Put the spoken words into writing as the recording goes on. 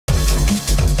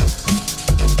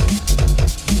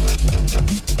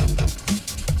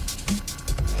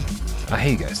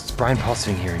Hey guys, it's Brian Paul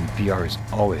sitting here in VR as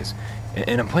always,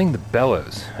 and I'm playing the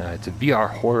Bellows. It's a VR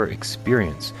horror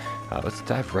experience. Let's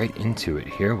dive right into it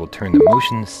here. We'll turn the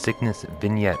motion sickness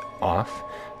vignette off,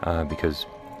 because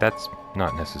that's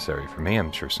not necessary for me.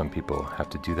 I'm sure some people have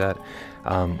to do that.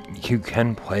 You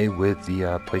can play with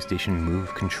the PlayStation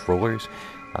Move controllers.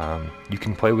 You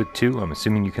can play with two. I'm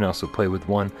assuming you can also play with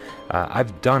one.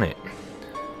 I've done it.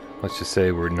 Let's just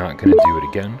say we're not going to do it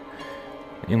again.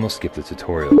 And we'll skip the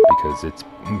tutorial because it's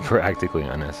practically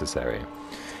unnecessary.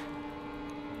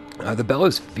 The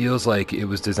Bellows feels like it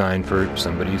was designed for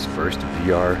somebody's first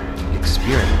VR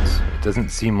experience. It doesn't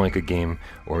seem like a game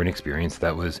or an experience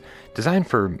that was designed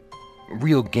for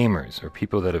real gamers or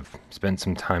people that have spent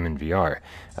some time in VR,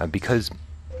 because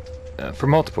for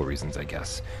multiple reasons, I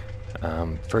guess.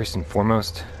 First and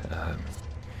foremost,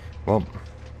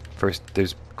 first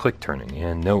there's click turning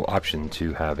and no option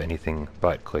to have anything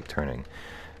but click turning.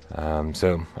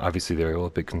 So obviously they're a little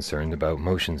bit concerned about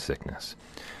motion sickness.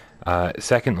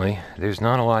 Secondly, there's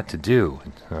not a lot to do.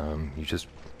 You just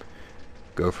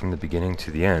go from the beginning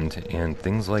to the end, and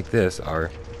things like this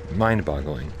are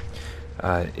mind-boggling.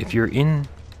 If you're in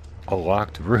a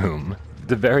locked room,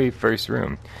 the very first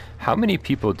room, how many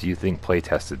people do you think play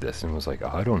tested this and was like,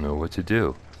 oh, I don't know what to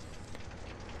do?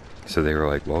 So they were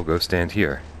like, well, go stand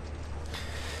here.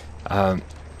 So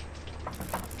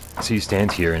you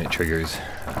stand here and it triggers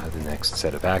the next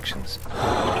set of actions.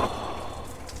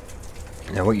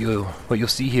 Now what you'll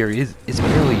see here is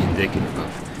merely indicative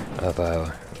of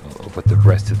what the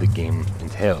rest of the game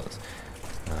entails.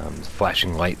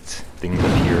 Flashing lights, things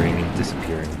appearing and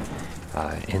disappearing,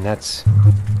 and that's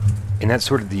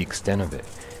sort of the extent of it.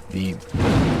 The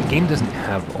game doesn't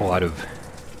have a lot of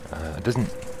it doesn't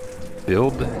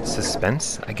build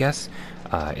suspense, I guess.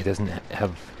 It doesn't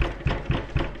have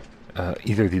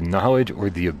either the knowledge or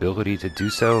the ability to do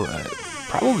so,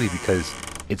 probably because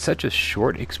it's such a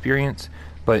short experience,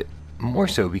 but more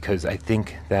so because I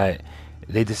think that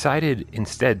they decided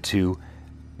instead to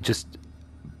just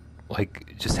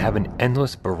have an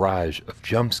endless barrage of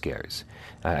jump scares.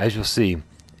 As you'll see,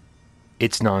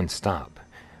 it's non-stop.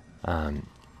 And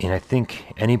I think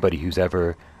anybody who's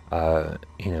ever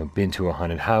been to a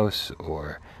haunted house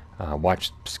or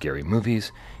watched scary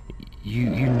movies,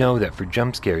 you know that for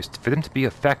jump scares, for them to be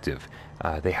effective,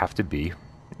 you have to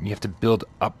build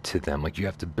up to them. Like, you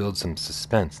have to build some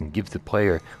suspense and give the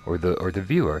player or the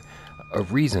viewer a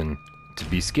reason to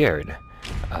be scared.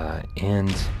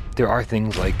 And there are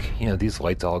things like, these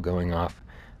lights all going off,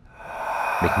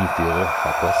 making you feel a little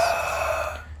helpless.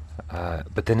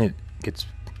 But then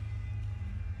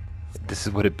this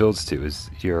is what it builds to,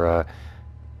 is you're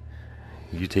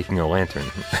taking a lantern.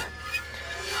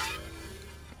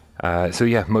 So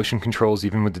yeah, motion controls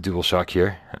even with the DualShock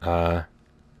here.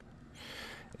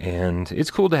 And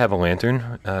it's cool to have a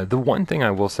lantern. The one thing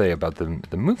I will say about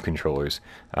the Move controllers,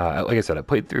 like I said, I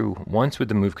played through once with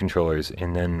the Move controllers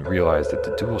and then realized that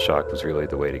the DualShock was really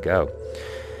the way to go.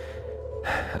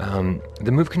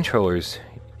 The Move controllers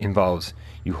involves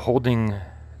you holding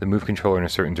the Move controller in a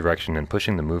certain direction and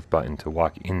pushing the Move button to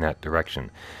walk in that direction.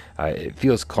 It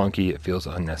feels clunky, it feels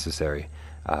unnecessary,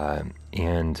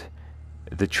 and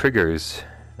the triggers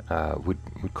would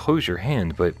close your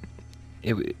hand, but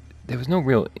there's no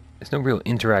real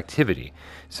interactivity.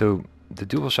 So the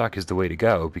DualShock is the way to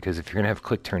go, because if you're going to have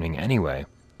click turning anyway,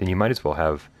 then you might as well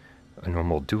have a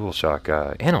normal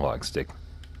DualShock analog stick,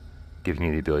 giving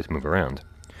you the ability to move around.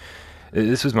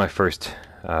 This was my first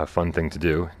fun thing to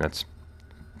do. That's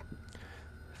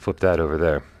flip that over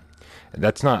there.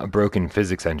 That's not a broken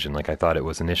physics engine like I thought it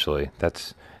was initially.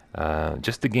 That's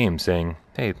just the game saying,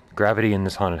 hey, gravity in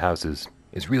this haunted house is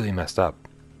really messed up.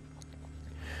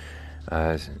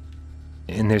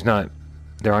 And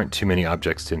there aren't too many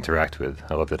objects to interact with.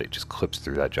 I love that it just clips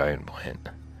through that giant plant.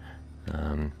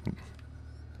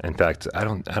 In fact, I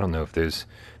don't know if there's,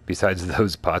 besides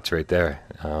those pots right there,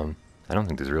 I don't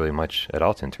think there's really much at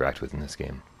all to interact with in this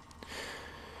game.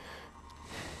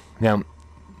 Now,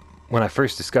 when I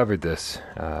first discovered this,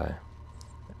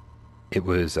 it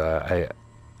was I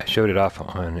showed it off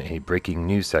on a breaking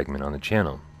news segment on the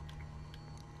channel,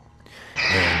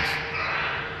 and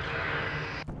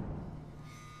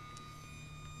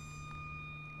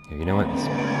you know what?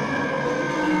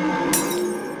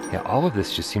 Yeah, all of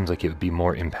this just seems like it would be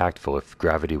more impactful if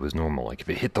gravity was normal. Like, if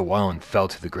it hit the wall and fell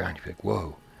to the ground, you'd be like,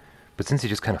 whoa. But since it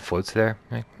just kind of floats there,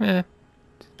 like, it's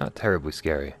not terribly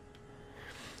scary.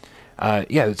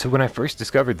 Yeah, so when I first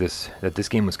discovered that this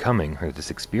game was coming, or this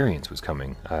experience was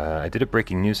coming, I did a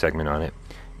breaking news segment on it,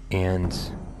 and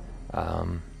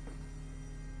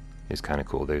it's kind of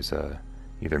cool. There's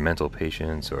either mental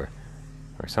patients or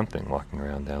something walking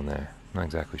around down there. Not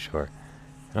exactly sure.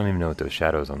 I don't even know what those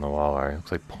shadows on the wall are. It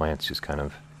looks like plants just kind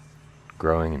of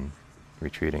growing and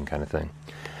retreating kind of thing.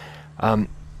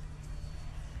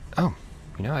 Oh,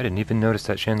 you know, I didn't even notice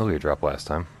that chandelier drop last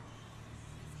time.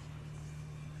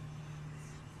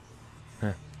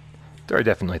 There are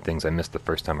definitely things I missed the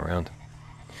first time around.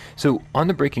 So, on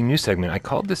the breaking news segment, I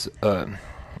called this a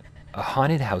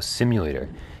haunted house simulator.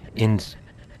 And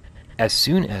as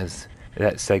soon as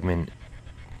that segment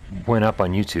went up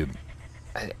on YouTube,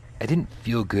 I didn't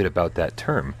feel good about that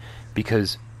term,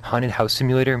 because haunted house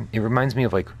simulator, it reminds me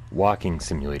of like walking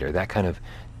simulator, that kind of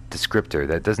descriptor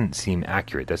that doesn't seem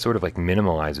accurate. That sort of like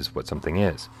minimalizes what something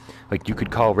is. Like you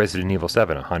could call Resident Evil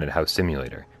 7 a haunted house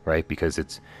simulator, right? Because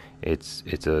it's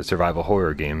a survival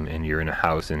horror game and you're in a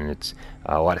house and it's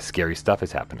a lot of scary stuff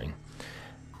is happening.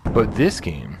 But this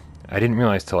game, I didn't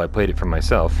realize till I played it for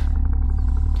myself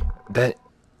that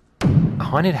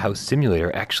haunted house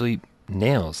simulator actually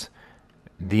nails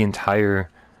the entire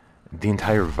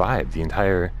vibe, the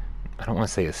entire, I don't want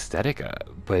to say aesthetic,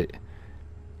 but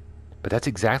that's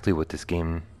exactly what this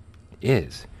game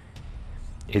is.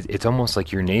 It's almost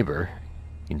like your neighbor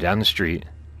down the street,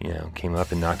 came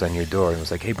up and knocked on your door and was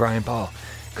like, "Hey, Brian Paul,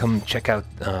 come check out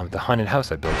the haunted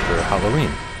house I built for Halloween."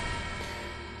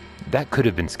 That could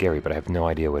have been scary, but I have no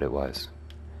idea what it was.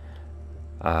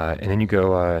 And then you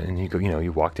go,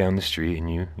 you walk down the street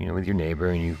and you with your neighbor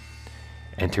and you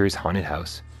enter his haunted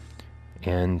house,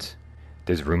 and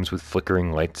there's rooms with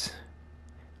flickering lights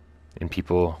and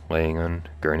people laying on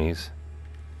gurneys.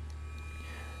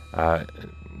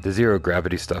 The zero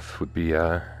gravity stuff would be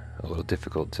a little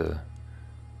difficult to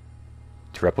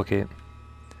replicate,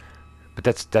 but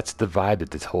that's the vibe that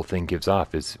this whole thing gives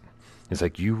off. Is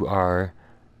like you are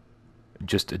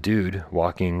just a dude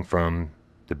walking from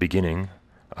the beginning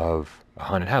of a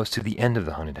haunted house to the end of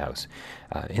the haunted house,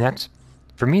 and that's,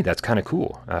 for me, that's kind of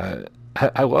cool.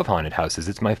 I love haunted houses.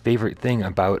 It's my favorite thing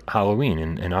about Halloween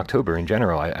and October in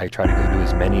general. I try to go to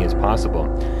as many as possible.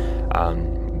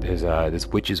 There's this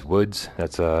Witch's Woods.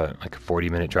 That's like a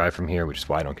 40-minute drive from here, which is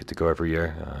why I don't get to go every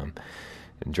year.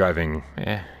 Driving,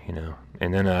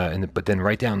 and then but then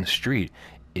right down the street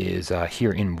is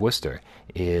here in Worcester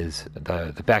is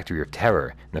the Factory of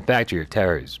Terror. And the Factory of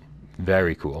Terror is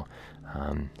very cool.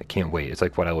 I can't wait. It's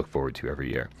like what I look forward to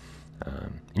every year.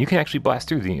 And you can actually blast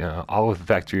through the all of the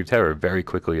Factory of Terror very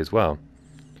quickly as well.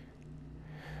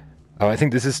 Oh, I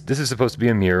think this is supposed to be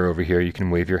a mirror over here. You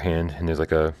can wave your hand, and there's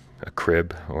like a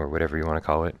crib or whatever you want to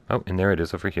call it. Oh, and there it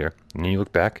is over here. And then you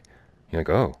look back, you're like,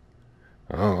 oh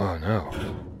no,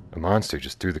 a monster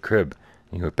just threw the crib.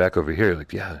 And you look back over here,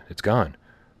 like, yeah, it's gone.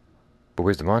 But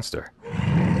where's the monster?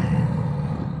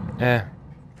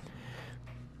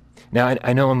 Now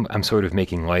I know I'm sort of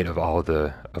making light of all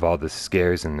the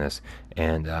scares in this,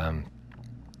 and I'm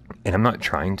not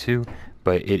trying to,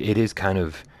 but it is kind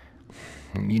of,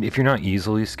 if you're not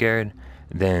easily scared,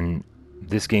 then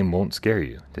this game won't scare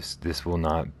you. This will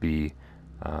not be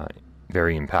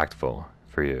very impactful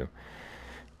for you.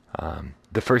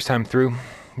 The first time through,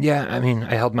 yeah, I mean,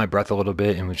 I held my breath a little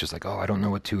bit and was just like, oh, I don't know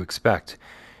what to expect.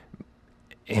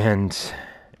 And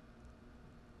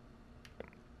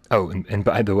and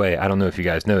by the way, I don't know if you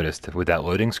guys noticed, with that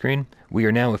loading screen, we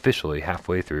are now officially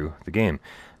halfway through the game.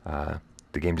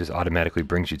 The game just automatically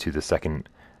brings you to the second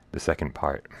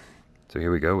part. So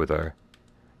here we go with our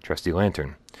trusty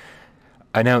lantern.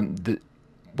 Now,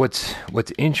 what's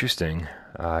interesting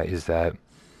is that,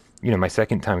 my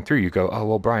second time through, you go, oh,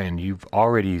 well, Brian, you've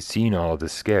already seen all of the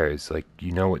scares. Like,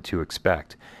 you know what to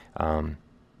expect. So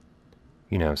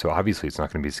obviously it's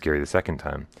not going to be scary the second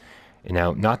time. And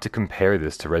now, not to compare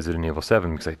this to Resident Evil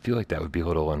 7, because I feel like that would be a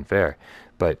little unfair,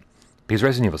 but because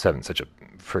Resident Evil 7 is such a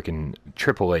freaking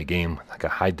AAA game, like a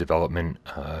high development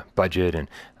budget, and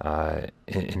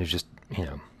it's just,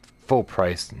 full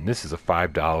price, and this is a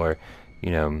 $5,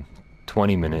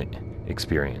 20-minute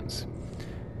experience.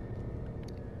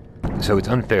 So it's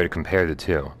unfair to compare the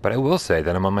two. But I will say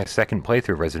that I'm on my second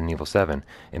playthrough of Resident Evil 7,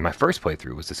 and my first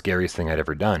playthrough was the scariest thing I'd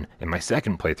ever done, and my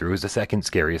second playthrough was the second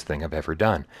scariest thing I've ever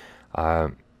done.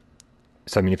 So,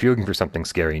 I mean, if you're looking for something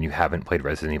scary and you haven't played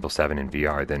Resident Evil 7 in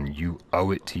VR, then you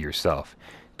owe it to yourself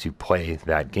to play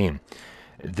that game.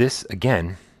 This,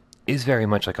 again, is very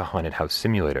much like a haunted house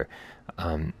simulator.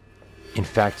 In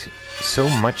fact, so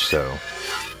much so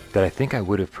that I think I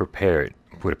would have preferred.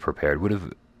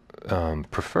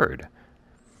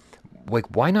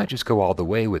 Like, why not just go all the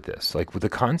way with this? Like, with the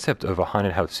concept of a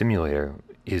haunted house simulator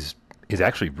is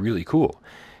actually really cool.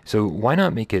 So why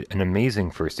not make it an amazing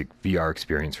first VR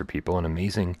experience for people, an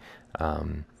amazing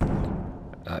haunted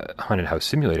house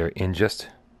simulator in just,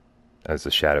 as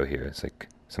a shadow here, it's like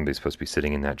somebody's supposed to be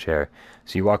sitting in that chair.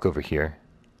 So you walk over here,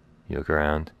 you look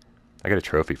around. I got a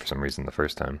trophy for some reason the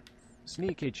first time.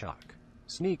 Sneaky chalk,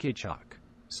 sneaky chalk,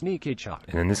 sneaky chalk.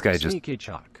 And then this guy just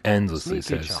endlessly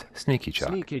says, sneaky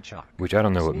chalk, which I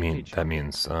don't know what that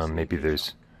means. Maybe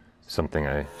there's something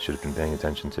I should have been paying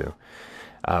attention to.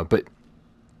 But,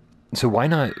 so why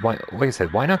not, like I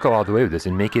said, why not go all the way with this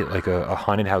and make it like a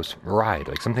haunted house ride,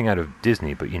 like something out of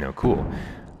Disney, but, you know, cool.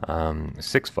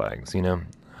 Six Flags, you know,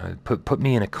 put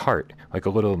me in a cart, like a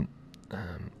little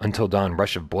Until Dawn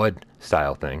Rush of Blood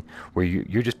style thing, where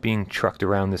you're just being trucked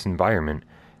around this environment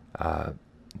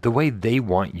the way they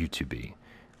want you to be.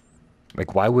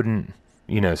 Like, why wouldn't,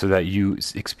 you know, so that you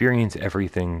experience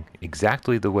everything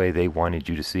exactly the way they wanted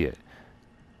you to see it.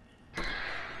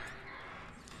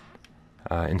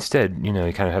 Instead, you know,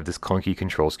 you kind of have this clunky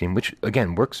control scheme, which,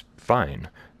 again, works fine,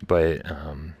 but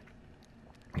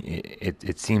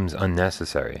it seems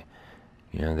unnecessary.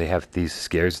 You know, they have these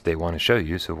scares that they want to show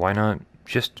you, so why not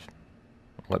just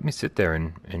let me sit there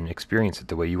and experience it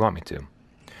the way you want me to.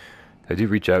 I do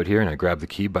reach out here and I grab the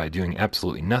key by doing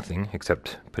absolutely nothing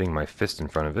except putting my fist in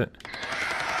front of it.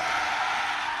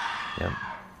 Yep.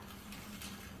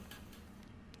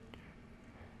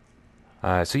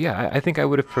 So yeah, I think I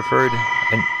would have preferred,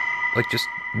 and like, just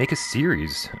make a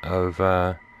series of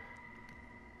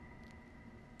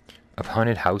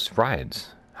haunted house rides.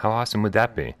 How awesome would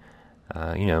that be?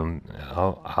 You know,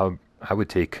 I would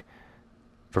take,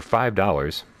 for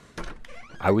 $5,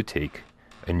 I would take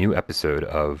a new episode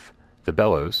of The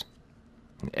Bellows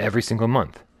every single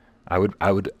month. I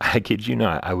kid you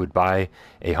not, I would buy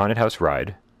a haunted house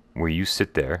ride where you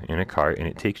sit there in a cart and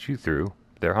it takes you through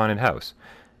their haunted house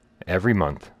every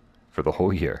month for the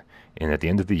whole year. And at the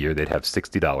end of the year, they'd have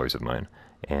 $60 of mine,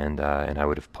 and I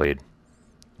would have played,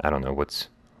 I don't know, what's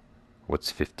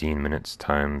 15 minutes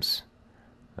times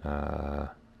 12.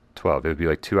 It would be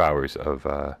like 2 hours of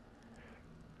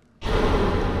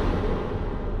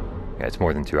yeah, it's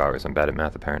more than 2 hours. I'm bad at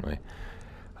math, apparently.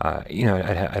 You know,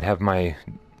 I'd have my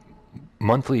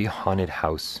monthly haunted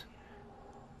house,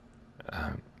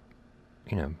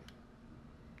 you know,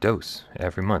 dose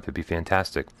every month. It'd be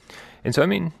fantastic. And so, I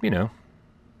mean, you know,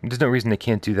 there's no reason they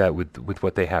can't do that with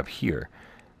what they have here,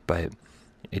 but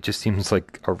it just seems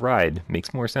like a ride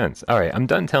makes more sense. All right, I'm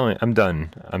done. I'm done.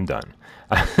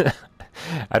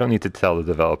 I don't need to tell the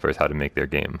developers how to make their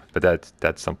game, but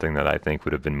that's something that I think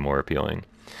would have been more appealing.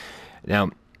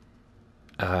 Now,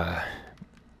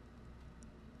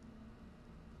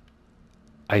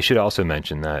 I should also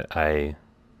mention that I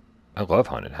love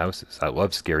haunted houses. I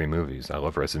love scary movies. I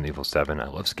love Resident Evil 7. I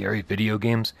love scary video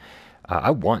games.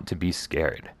 I want to be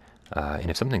scared. And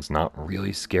if something's not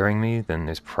really scaring me, then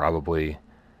there's probably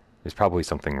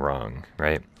something wrong,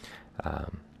 right?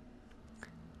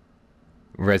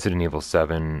 Resident Evil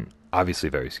 7, obviously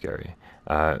very scary.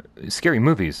 Scary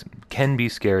movies can be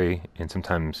scary, and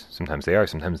sometimes they are,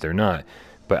 sometimes they're not.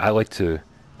 But I like to,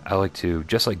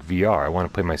 just like VR, I want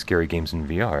to play my scary games in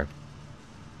VR.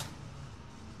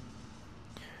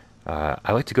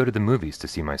 I like to go to the movies to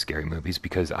see my scary movies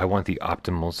because I want the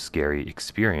optimal scary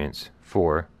experience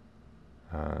for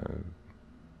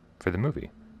the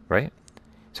movie, right?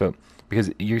 So,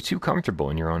 because you're too comfortable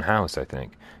in your own house, I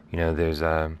think. You know, there's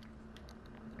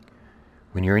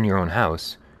when you're in your own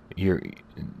house, you're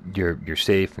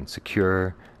safe and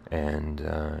secure, and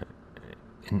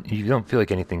you don't feel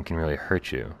like anything can really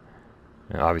hurt you.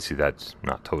 Now, obviously, that's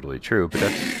not totally true, but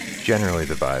that's generally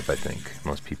the vibe I think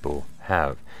most people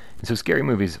have. And so, scary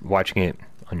movies, watching it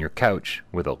on your couch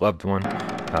with a loved one,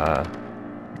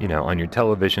 you know, on your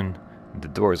television, the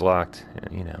door's locked,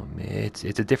 you know, it's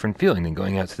a different feeling than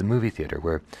going out to the movie theater,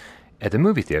 where at the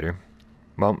movie theater,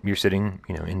 well, you're sitting,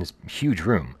 you know, in this huge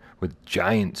room with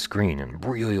giant screen and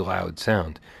really loud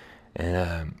sound,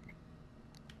 and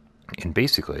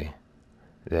basically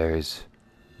there's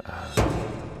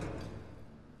I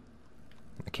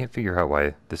can't figure out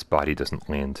why this body doesn't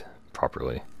land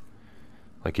properly.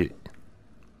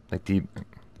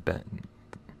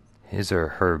 His or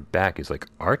her back is like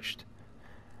arched.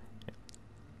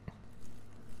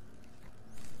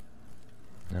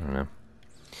 I don't know.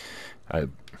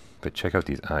 But check out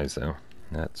these eyes, though.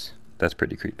 That's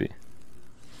pretty creepy.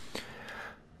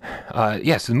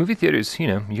 Yeah, so the movie theaters, you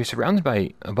know, you're surrounded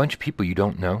by a bunch of people you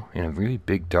don't know in a really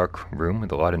big, dark room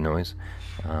with a lot of noise.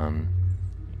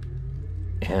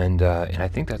 And I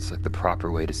think that's like the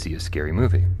proper way to see a scary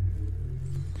movie.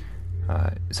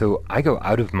 So I go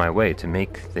out of my way to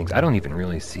make things. I don't even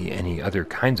really see any other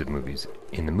kinds of movies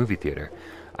in the movie theater.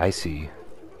 I see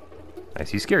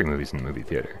scary movies in the movie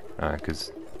theater,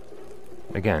 because,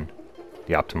 again,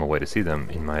 the optimal way to see them,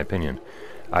 in my opinion.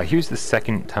 Here's the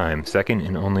second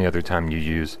and only other time you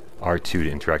use R2 to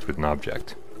interact with an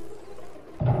object.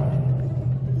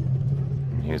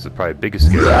 And here's the probably biggest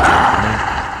scare for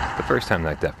me. The first time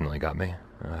that definitely got me.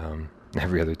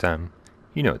 Every other time,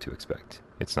 you know what to expect.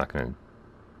 It's not gonna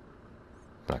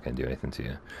do anything to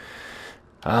you.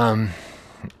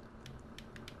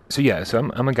 So yeah, so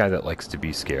I'm a guy that likes to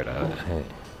be scared,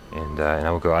 and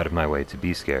I will go out of my way to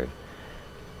be scared.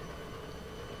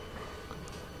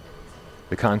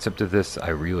 The concept of this I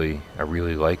really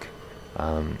like,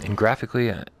 and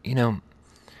graphically, you know,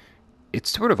 it's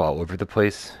sort of all over the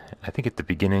place. I think at the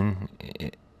beginning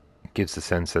it gives the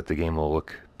sense that the game will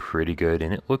look pretty good,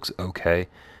 and it looks okay.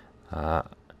 I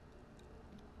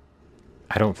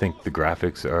don't think the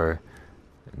graphics are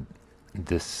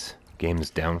this game's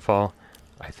downfall.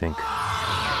 I think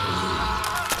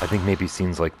maybe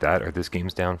scenes like that are this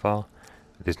game's downfall.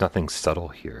 There's nothing subtle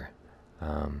here.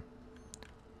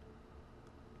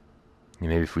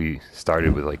 Maybe if we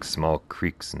started with like small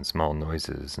creaks and small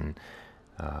noises, and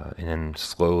then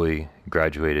slowly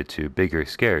graduated to bigger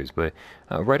scares. But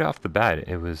right off the bat,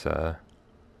 it was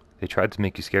they tried to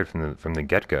make you scared from the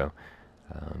get-go,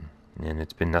 and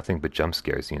it's been nothing but jump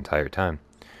scares the entire time.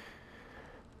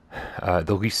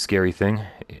 The least scary thing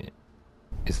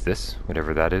is this,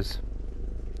 whatever that is.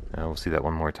 We'll see that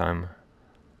one more time.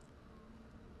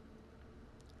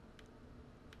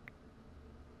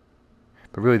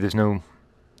 But really, there's no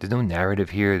narrative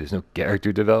here. There's no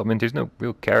character development. There's no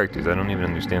real characters. I don't even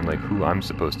understand like who I'm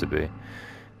supposed to be,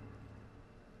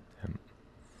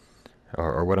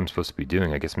 or what I'm supposed to be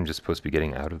doing. I guess I'm just supposed to be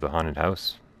getting out of the haunted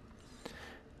house,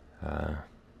 and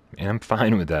I'm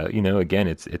fine with that. You know, again,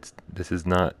 this is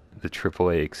not the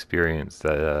AAA experience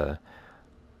that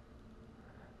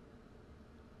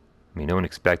I mean, no one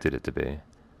expected it to be,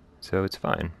 so it's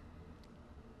fine.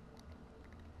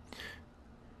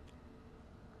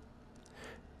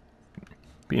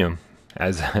 You know,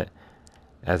 as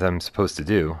I'm supposed to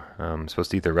do, I'm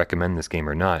supposed to either recommend this game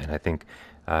or not, and I think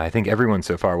everyone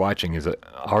so far watching has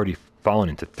already fallen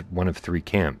into one of three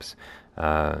camps.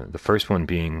 The first one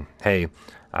being, hey,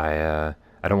 I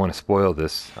don't want to spoil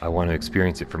this. I want to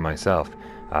experience it for myself,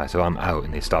 so I'm out,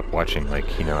 and they stopped watching,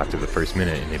 like, you know, after the first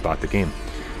minute, and they bought the game.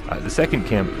 The second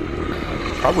camp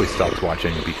probably stopped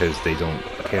watching because they don't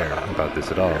care about this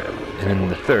at all, and then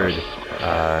the third,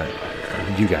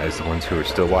 you guys, the ones who are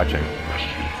still watching,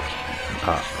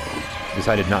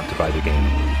 decided not to buy the game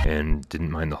and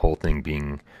didn't mind the whole thing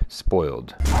being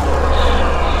spoiled.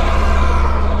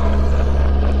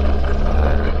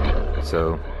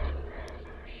 So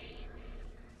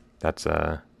that's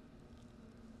the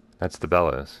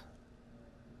Bellows.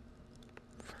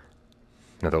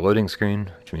 Another loading screen,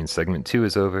 which means segment 2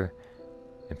 is over,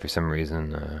 and for some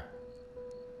reason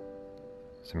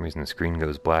the screen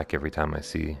goes black every time I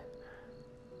see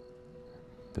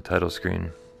the title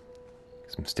screen.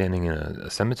 So I'm standing in a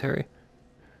cemetery,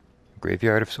 a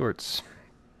graveyard of sorts.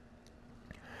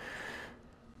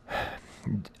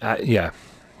 Yeah,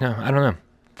 no, I don't know.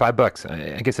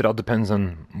 $5. I guess it all depends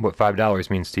on what $5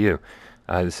 means to you.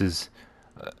 This is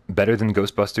better than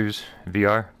Ghostbusters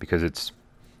VR because it's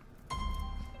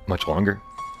much longer,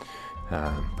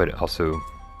 but also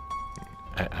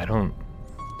I don't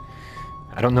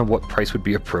know what price would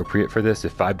be appropriate for this.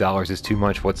 If $5 is too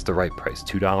much, what's the right price?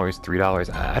 $2, $3?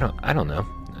 I don't know.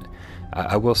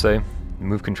 I will say,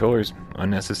 Move controllers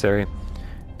unnecessary.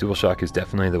 DualShock is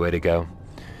definitely the way to go.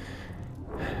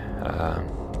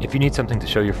 If you need something to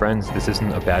show your friends, this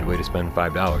isn't a bad way to spend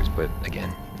 $5. But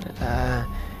again,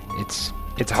 it's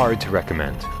hard to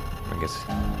recommend. I guess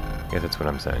that's what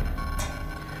I'm saying.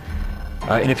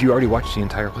 And if you already watched the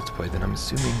entire Let's Play, then I'm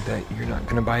assuming that you're not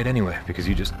going to buy it anyway, because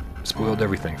you just spoiled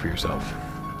everything for yourself.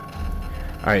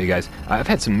 Alright, you guys, I've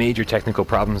had some major technical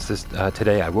problems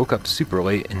today. I woke up super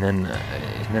late, and then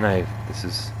this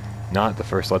is not the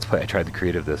first Let's Play I tried to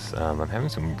create of this. I'm having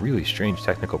some really strange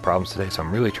technical problems today, so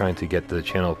I'm really trying to get the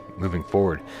channel moving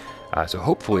forward. So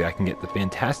hopefully I can get the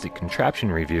fantastic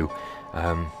contraption review.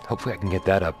 Hopefully I can get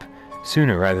that up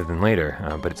sooner rather than later,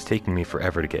 but it's taking me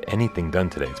forever to get anything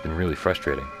done today. It's been really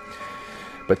frustrating.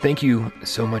 But thank you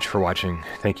so much for watching.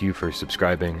 Thank you for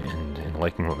subscribing and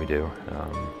liking what we do.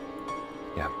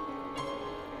 Yeah.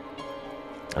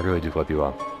 I really do love you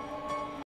all.